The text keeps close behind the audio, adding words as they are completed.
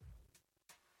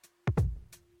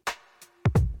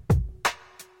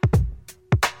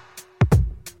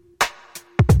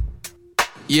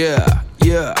Yeah,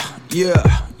 yeah, yeah,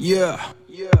 yeah.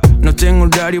 No tengo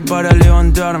horario para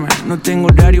levantarme, no tengo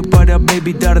horario para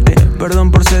baby darte. Perdón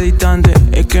por ser distante,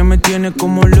 es que me tiene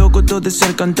como loco todo de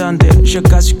ser cantante. Ya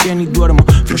casi que ni duermo,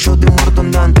 flasho de muerto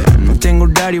andante. No tengo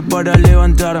horario para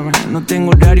levantarme, no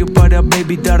tengo horario para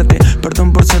baby darte.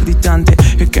 Perdón por ser distante,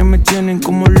 es que me tienen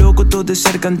como loco todo de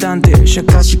ser cantante. Ya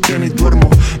casi que ni duermo,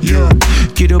 yeah.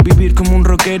 Quiero vivir como un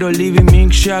rockero, living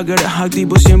Mick Jagger.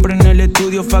 Activo siempre en el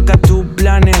estudio, faca tus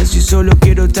planes. Si solo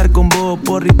quiero estar con vos,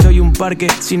 porrito y un parque.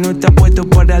 Si no está puesto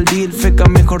para el deal, feca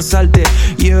mejor salte.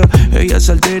 Yeah, ella es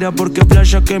altera porque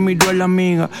flasha que miró a la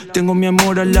amiga. Tengo mi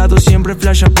amor al lado, siempre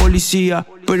flasha policía.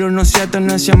 Pero no sea tan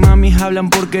hacia mami, hablan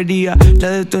porquería. La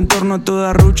de tu entorno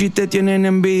toda ruchi te tienen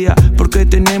envidia. Porque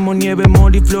tenemos nieve,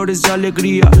 mol y flores,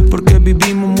 alegría. Porque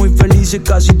vivimos muy felices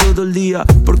casi todo el día.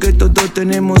 Porque todos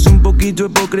tenemos un poquito de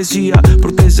hipocresía.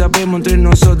 Porque sabemos entre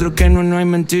nosotros que no hay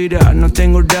mentira. No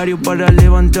tengo horario para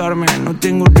levantarme, no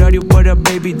tengo horario para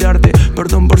baby darte.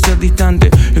 Perdón por ser distante,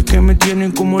 es que me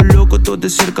tienen como loco todo de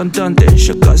ser cantante.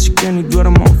 Ya casi que ni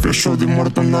duermo, flasho de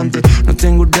muerto andante. No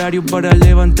tengo horario para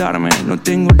levantarme, no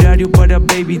tengo horario para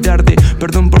baby darte.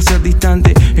 Perdón por ser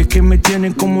distante, es que me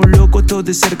tienen como loco todo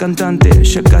de ser cantante.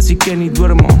 Ya casi que ni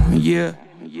duermo, yeah.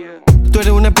 Tú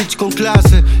eres una bitch con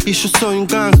clase y yo soy un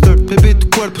gangster. Baby, tu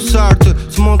cuerpo es arte,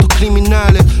 somos dos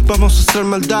criminales. Vamos a hacer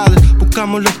maldades,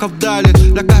 buscamos los caudales.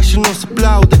 La calle nos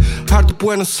aplaude, harto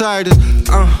Buenos Aires.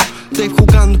 Deiv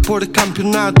jugando por el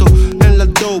campeonato. En la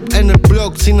dope, en el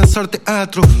blog, sin hacer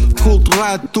teatro. Hood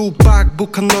rat, Tupac,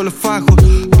 buscando los fajos.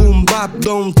 Boom bap,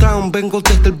 downtown, vengo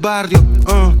desde el barrio.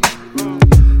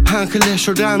 Ángeles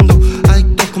llorando,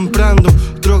 adictos comprando,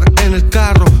 droga en el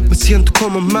carro, me siento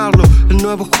como Marlo, el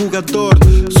nuevo jugador.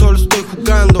 Solo estoy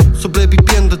jugando,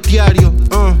 sobreviviendo a diario.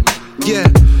 Yeah,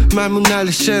 mami una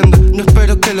leyenda, no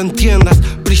espero que lo entiendas.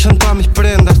 Brillan todas mis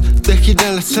prendas, de gira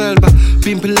en la selva.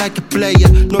 Pimping like a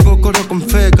player, nuevo coro con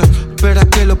fecas, espera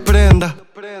que lo prenda.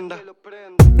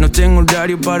 No tengo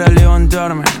horario para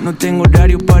levantarme, no tengo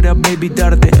horario para baby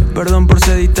darte. Perdón por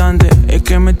ser distante, es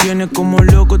que me tiene como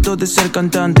loco todo de ser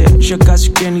cantante. Ya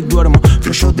casi que ni duermo,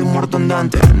 flasho de muerto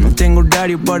andante. No tengo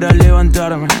horario para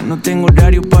levantarme, no tengo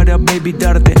horario para baby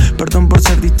darte. Perdón por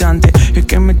ser distante, es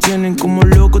que me tienen como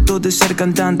loco todo de ser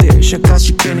cantante. Ya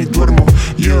casi que ni duermo,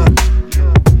 yeah.